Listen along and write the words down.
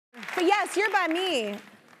But yes, you're by me.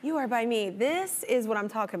 You are by me. This is what I'm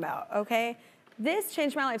talking about, okay? This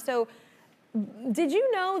changed my life. So did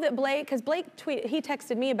you know that Blake, because Blake he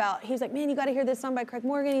texted me about, he was like, man, you gotta hear this song by Craig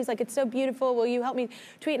Morgan. He's like, it's so beautiful. Will you help me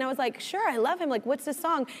tweet? And I was like, sure, I love him. Like, what's this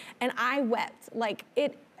song? And I wept. Like,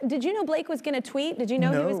 did you know Blake was gonna tweet? Did you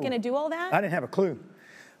know he was gonna do all that? I didn't have a clue.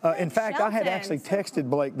 In fact, I had actually texted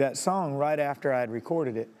Blake that song right after I had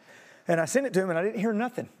recorded it. And I sent it to him and I didn't hear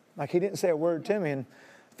nothing. Like, he didn't say a word to me. And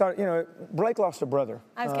I thought, you know, Blake lost a brother.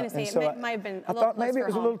 I was gonna say, it might have been a little close for home. I thought maybe it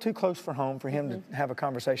was a little too close for home for him to have a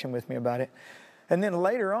conversation with me about it. And then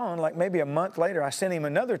later on, like maybe a month later, I sent him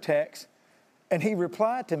another text and he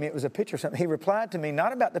replied to me. It was a picture of something. He replied to me,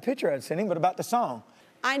 not about the picture I'd sent him, but about the song.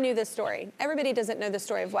 I knew this story. Everybody doesn't know the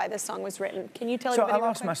story of why this song was written. Can you tell everybody? So I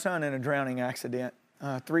lost my son in a drowning accident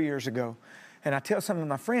 3 years ago. And I tell some of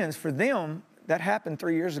my friends, for them, that happened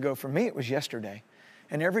 3 years ago. For me, it was yesterday.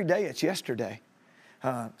 And every day it's yesterday.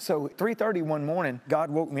 So 3:30 one morning, God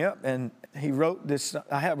woke me up and he wrote this.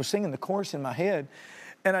 I was singing the chorus in my head.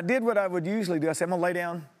 And I did what I would usually do. I said, I'm gonna lay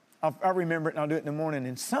down. I'll remember it and I'll do it in the morning.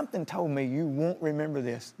 And something told me, you won't remember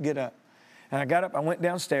this. Get up. And I got up, I went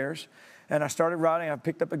downstairs. And I started writing. I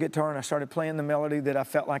picked up a guitar and I started playing the melody that I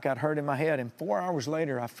felt like I'd heard in my head. And 4 hours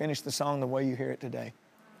later, I finished the song the way you hear it today.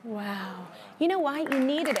 Wow. You know why? You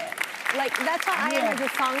needed it. Like, that's how I am as a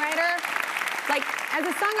songwriter. Like, as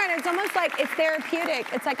a songwriter, it's almost like it's therapeutic.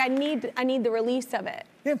 It's like I need the release of it.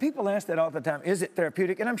 Yeah, people ask that all the time. Is it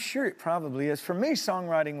therapeutic? And I'm sure it probably is. For me,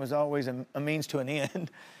 songwriting was always a means to an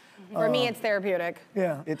end. For me, it's therapeutic.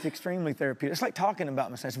 Yeah, it's extremely therapeutic. It's like talking about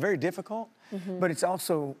myself. It's very difficult, but it's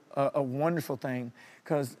also a wonderful thing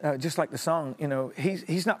because just like the song, you know,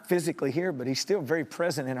 he's not physically here, but he's still very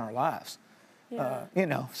present in our lives. Yeah. You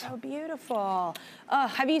know. So beautiful.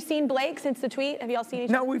 Have you seen Blake since the tweet? Have y'all seen each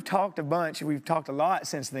other? No, we've talked a bunch. We've talked a lot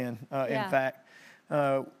since then, in fact.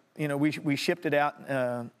 You know, we shipped it out,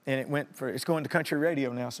 and it's going to country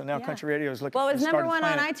radio now. So now country radio is looking. Well, it's number one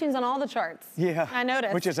on iTunes on all the charts. Yeah, I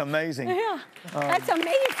noticed. Which is amazing. Yeah, that's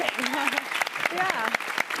amazing. Yeah.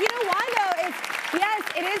 You know why though? Yes,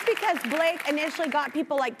 it is because Blake initially got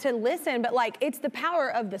people like to listen, but like it's the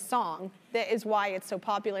power of the song that is why it's so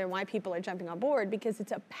popular and why people are jumping on board, because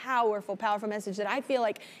it's a powerful, powerful message that I feel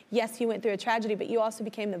like, yes, you went through a tragedy, but you also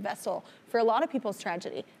became the vessel for a lot of people's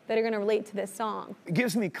tragedy that are going to relate to this song. It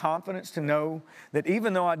gives me confidence to know that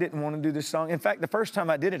even though I didn't want to do this song, in fact, the first time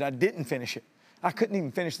I did it, I didn't finish it. I couldn't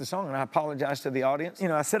even finish the song, and I apologized to the audience. You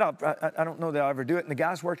know, I said, I don't know that I'll ever do it, and the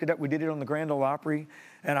guys worked it up. We did it on the Grand Ole Opry,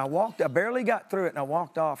 and I barely got through it, and I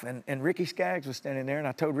walked off, and Ricky Skaggs was standing there, and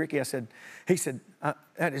I told Ricky, he said,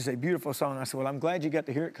 that is a beautiful song. I said, well, I'm glad you got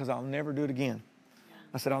to hear it, because I'll never do it again.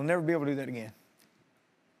 I said, I'll never be able to do that again.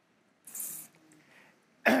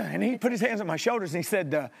 And he put his hands on my shoulders, and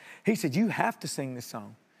he said, you have to sing this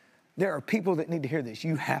song. There are people that need to hear this.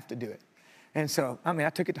 You have to do it. And so, I mean, I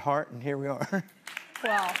took it to heart, and here we are.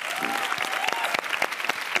 Wow.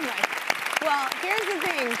 Well, here's the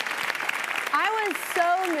thing. I was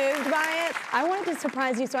so moved by it. I wanted to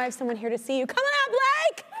surprise you, so I have someone here to see you. Come on out,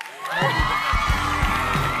 Blake!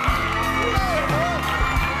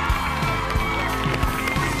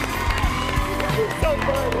 So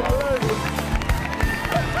funny.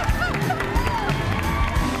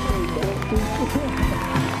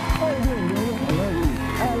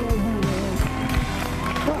 I love you.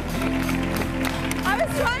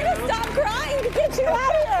 Trying to stop crying to get you out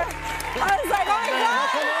of here. I was like, oh my God.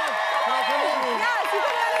 Yes, you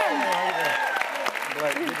come on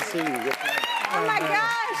in. Good to see you. Oh my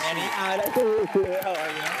gosh. I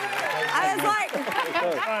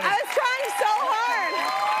was trying so hard.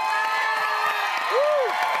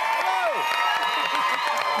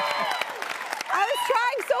 I was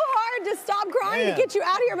trying so hard to stop crying to get you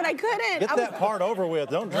out of here, but I couldn't. Get that part over with.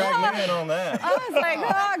 Don't drag me in on that. I was like,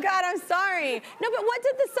 oh God, I'm sorry. No, but what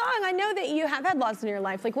did the song, I know that you have had loss in your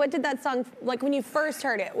life. Like, what did that song, like when you first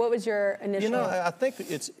heard it, what was your initial? You know, I think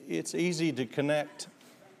it's easy to connect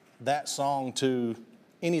that song to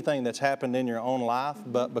anything that's happened in your own life,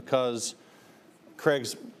 but because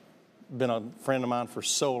Craig's been a friend of mine for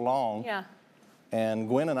so long. Yeah. And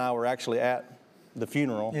Gwen and I were actually at the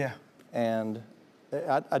funeral. Yeah. And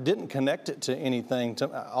I didn't connect it to anything.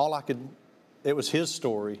 It was his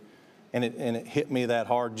story. And it hit me that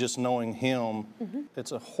hard just knowing him. Mm-hmm.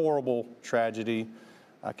 It's a horrible tragedy.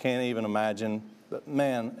 I can't even imagine. But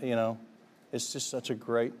man, you know, it's just such a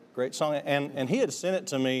great, great song. And he had sent it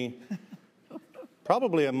to me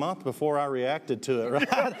probably a month before I reacted to it,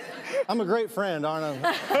 right? I'm a great friend, aren't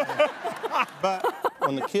I? But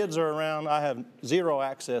when the kids are around, I have zero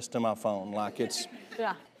access to my phone. Like it's...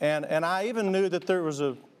 Yeah. And I even knew that there was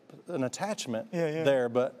an attachment Yeah. there,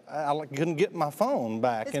 but I couldn't get my phone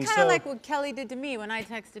back. It's and kind so of like what Kelly did to me when I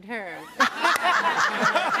texted her.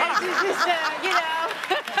 And she's just, you know.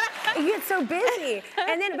 You get so busy,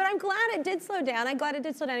 and then, but I'm glad it did slow down. I'm glad it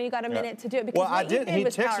did slow down. And you got a minute to do it because well, I what you did. did He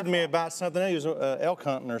was texted powerful. me about something. He was elk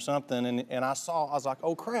hunting or something, and I was like,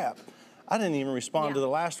 oh crap! I didn't even respond to the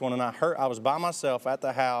last one, and I was by myself at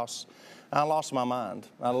the house. And I lost my mind.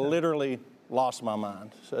 I literally lost my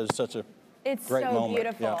mind. So it's such a great so moment.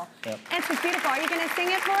 beautiful. Yeah. It's so beautiful. Are you going to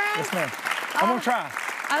sing it for us? Yes, ma'am. I'm gonna try.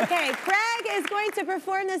 Okay, Craig is going to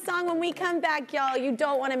perform this song when we come back, y'all. You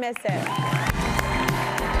don't want to miss it.